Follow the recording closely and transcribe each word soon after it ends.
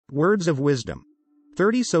Words of wisdom.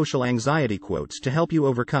 30 social anxiety quotes to help you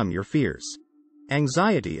overcome your fears.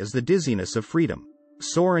 Anxiety is the dizziness of freedom.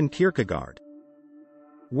 Soren Kierkegaard.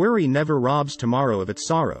 Worry never robs tomorrow of its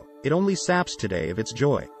sorrow, it only saps today of its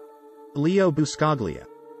joy. Leo Buscaglia.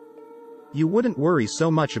 You wouldn't worry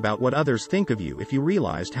so much about what others think of you if you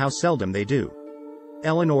realized how seldom they do.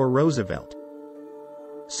 Eleanor Roosevelt.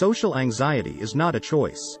 Social anxiety is not a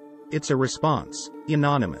choice. It's a response.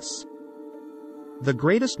 Anonymous. The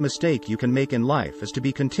greatest mistake you can make in life is to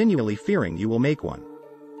be continually fearing you will make one.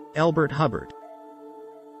 Elbert Hubbard.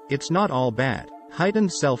 It's not all bad.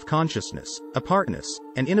 Heightened self-consciousness, apartness,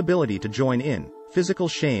 and inability to join in, physical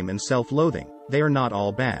shame and self-loathing, they are not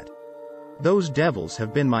all bad. Those devils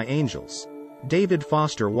have been my angels. David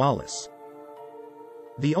Foster Wallace.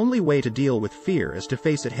 The only way to deal with fear is to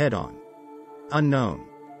face it head-on. Unknown.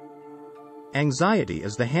 Anxiety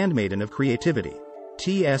is the handmaiden of creativity.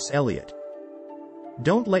 T.S. Eliot.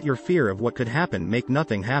 Don't let your fear of what could happen make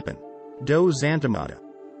nothing happen. Do Xantamata.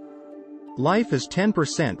 Life is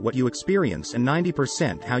 10% what you experience and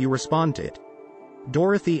 90% how you respond to it.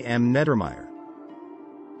 Dorothy M. Neddermeyer.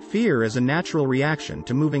 Fear is a natural reaction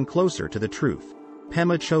to moving closer to the truth.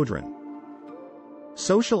 Pema Chodron.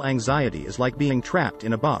 Social anxiety is like being trapped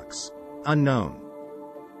in a box. Unknown.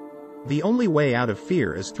 The only way out of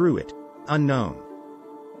fear is through it. Unknown.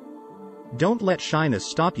 Don't let shyness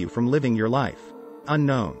stop you from living your life.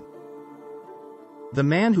 Unknown. The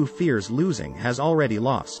man who fears losing has already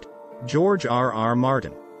lost. George R.R.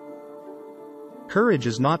 Martin. Courage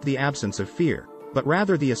is not the absence of fear, but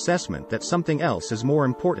rather the assessment that something else is more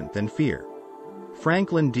important than fear.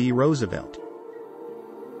 Franklin D. Roosevelt.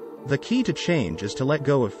 The key to change is to let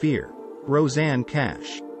go of fear. Roseanne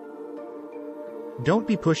Cash. Don't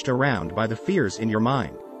be pushed around by the fears in your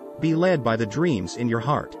mind. Be led by the dreams in your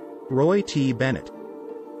heart. Roy T. Bennett.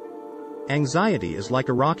 Anxiety is like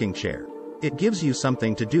a rocking chair. It gives you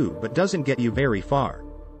something to do but doesn't get you very far.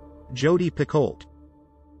 Jodi Picoult.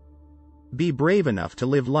 Be brave enough to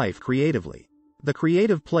live life creatively. The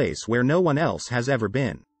creative place where no one else has ever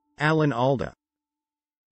been. Alan Alda.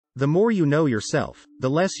 The more you know yourself, the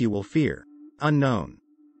less you will fear. Unknown.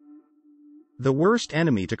 The worst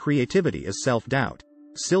enemy to creativity is self-doubt.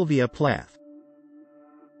 Sylvia Plath.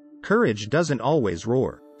 Courage doesn't always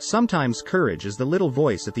roar. Sometimes courage is the little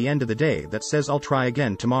voice at the end of the day that says I'll try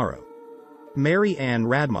again tomorrow. Mary Ann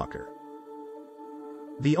Radmacher.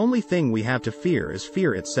 The only thing we have to fear is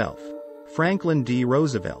fear itself. Franklin D.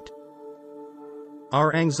 Roosevelt.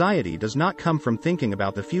 Our anxiety does not come from thinking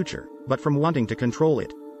about the future, but from wanting to control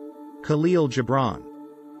it. Khalil Gibran.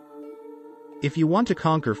 If you want to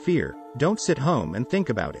conquer fear, don't sit home and think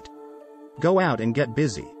about it. Go out and get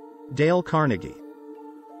busy. Dale Carnegie.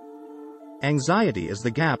 Anxiety is the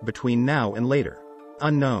gap between now and later.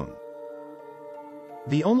 Unknown.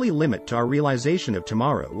 The only limit to our realization of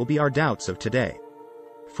tomorrow will be our doubts of today.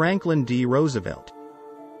 Franklin D. Roosevelt.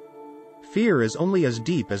 Fear is only as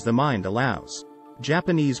deep as the mind allows.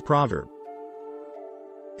 Japanese proverb.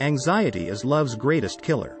 Anxiety is love's greatest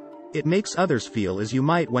killer. It makes others feel as you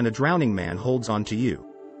might when a drowning man holds on to you.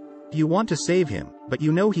 You want to save him, but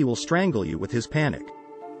you know he will strangle you with his panic.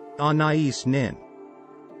 Anais Nin.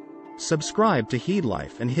 Subscribe to Heed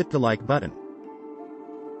Life and hit the like button.